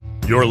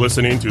You're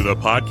listening to the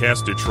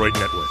Podcast Detroit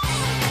Network.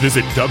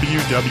 Visit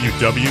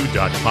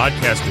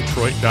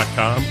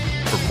www.podcastdetroit.com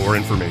for more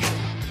information.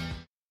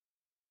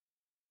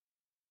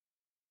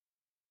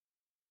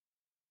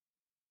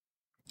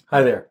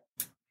 Hi there.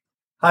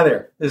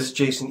 This is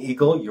Jason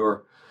Eagle,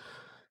 your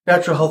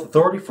Natural Health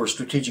Authority for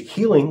Strategic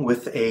Healing,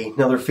 with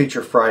another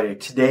Feature Friday.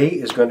 Today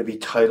is going to be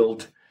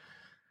titled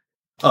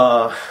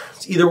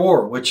it's either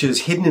or, which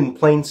is hidden in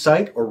plain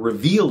sight or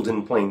revealed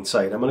in plain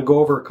sight. I'm going to go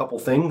over a couple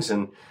things,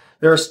 and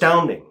they're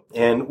astounding,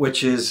 and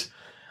which is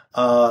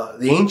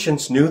the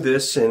ancients knew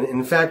this, and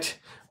in fact,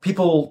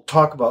 people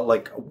talk about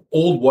like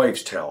old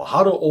wives' tale.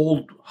 How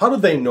do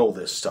they know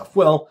this stuff?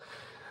 Well,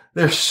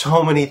 there's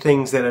so many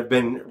things that have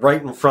been right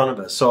in front of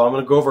us, so I'm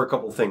going to go over a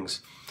couple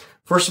things.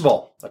 First of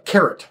all, a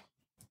carrot.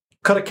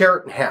 Cut a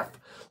carrot in half.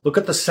 Look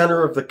at the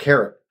center of the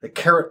carrot. The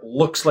carrot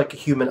looks like a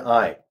human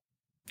eye.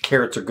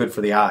 Carrots are good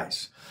for the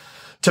eyes.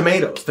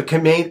 Tomatoes.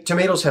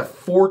 Tomatoes have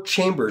 4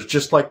 chambers,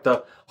 just like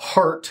the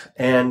heart,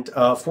 and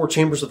 4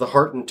 chambers of the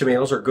heart, and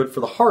tomatoes are good for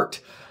the heart.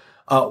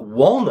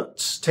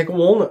 Walnuts. Take a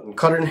walnut and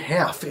cut it in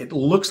half. It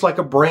looks like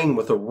a brain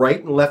with a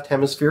right and left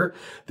hemisphere,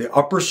 the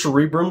upper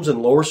cerebrums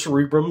and lower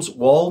cerebrums.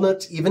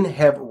 Walnuts even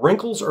have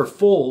wrinkles or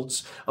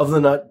folds of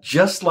the nut,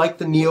 just like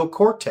the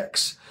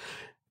neocortex.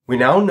 We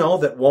now know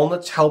that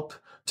walnuts help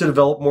to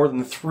develop more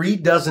than 3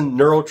 dozen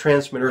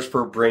neurotransmitters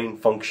for brain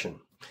function.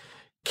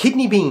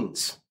 Kidney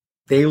beans.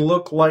 They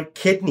look like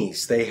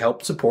kidneys. They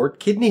help support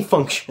kidney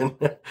function.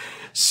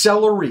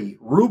 Celery,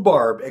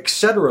 rhubarb,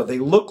 etc. They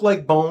look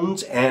like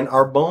bones, and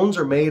our bones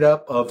are made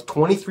up of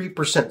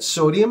 23%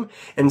 sodium,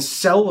 and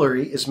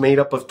celery is made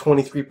up of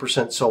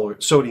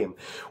 23% sodium.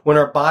 When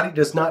our body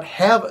does not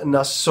have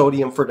enough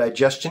sodium for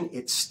digestion,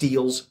 it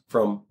steals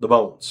from the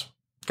bones.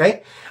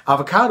 Okay?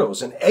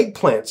 Avocados and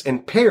eggplants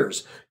and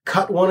pears.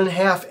 Cut one in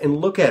half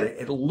and look at it.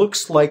 It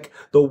looks like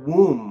the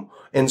womb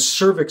and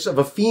cervix of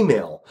a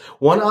female.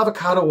 1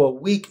 avocado a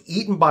week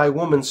eaten by a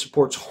woman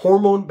supports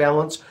hormone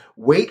balance,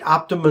 weight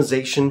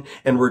optimization,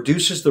 and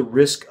reduces the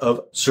risk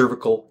of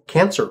cervical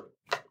cancer.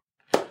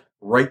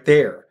 Right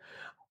there.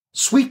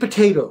 Sweet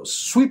potatoes.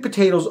 Sweet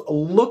potatoes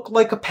look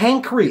like a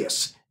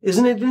pancreas.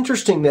 Isn't it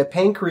interesting that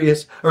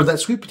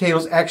sweet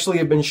potatoes actually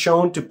have been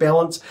shown to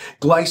balance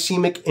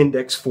glycemic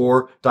index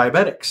for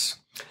diabetics?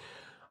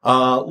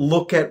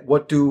 Look at,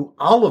 what do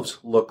olives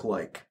look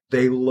like?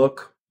 They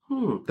look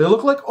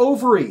like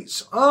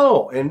ovaries.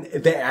 Oh, and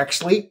they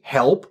actually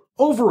help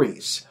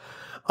ovaries.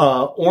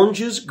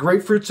 Oranges,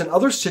 grapefruits, and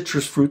other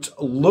citrus fruits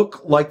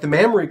look like the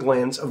mammary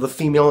glands of the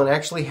female and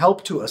actually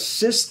help to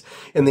assist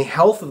in the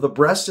health of the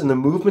breast and the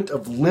movement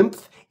of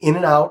lymph in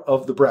and out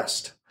of the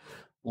breast.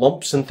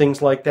 Lumps and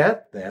things like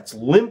that, that's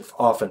lymph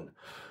often.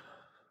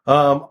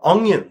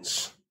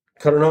 Onions.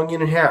 Cut an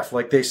onion in half.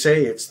 Like they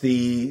say, it's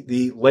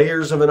the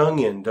layers of an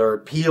onion or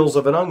peels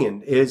of an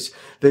onion.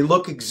 They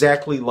look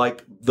exactly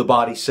like the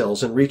body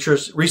cells. And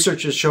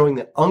research is showing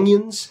that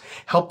onions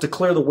help to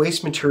clear the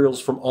waste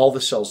materials from all the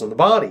cells in the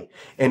body.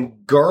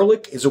 And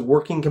garlic is a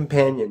working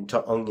companion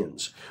to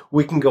onions.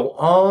 We can go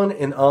on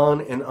and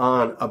on and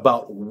on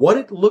about what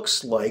it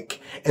looks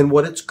like and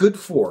what it's good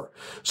for.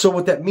 So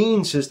what that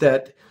means is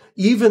that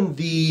even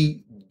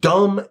the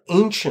dumb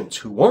ancients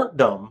who weren't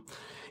dumb,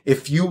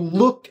 if you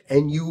looked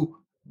and you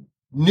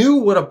knew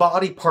what a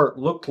body part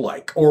looked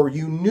like, or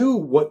you knew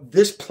what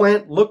this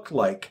plant looked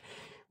like,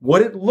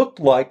 what it looked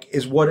like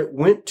is what it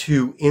went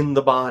to in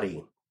the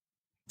body.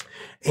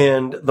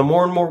 And the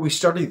more and more we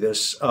study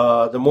this,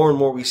 the more and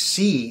more we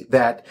see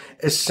that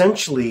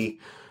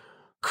essentially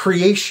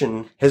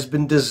creation has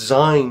been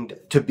designed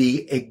to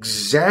be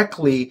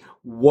exactly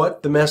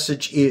what the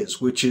message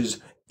is, which is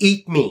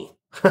eat me.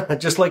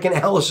 Just like in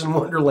Alice in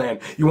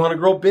Wonderland. You want to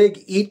grow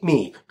big? Eat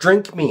me.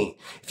 Drink me.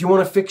 If you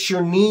want to fix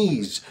your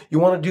knees, you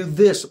want to do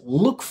this,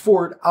 look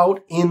for it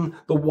out in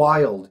the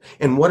wild.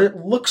 And what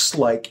it looks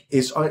like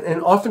is,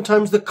 and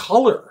oftentimes the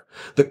color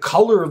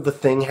of the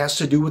thing has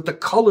to do with the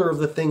color of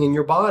the thing in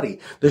your body,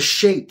 the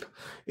shape.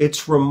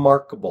 It's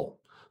remarkable.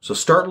 So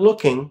start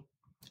looking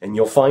and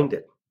you'll find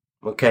it.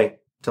 Okay.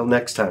 Till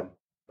next time.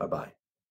 Bye-bye.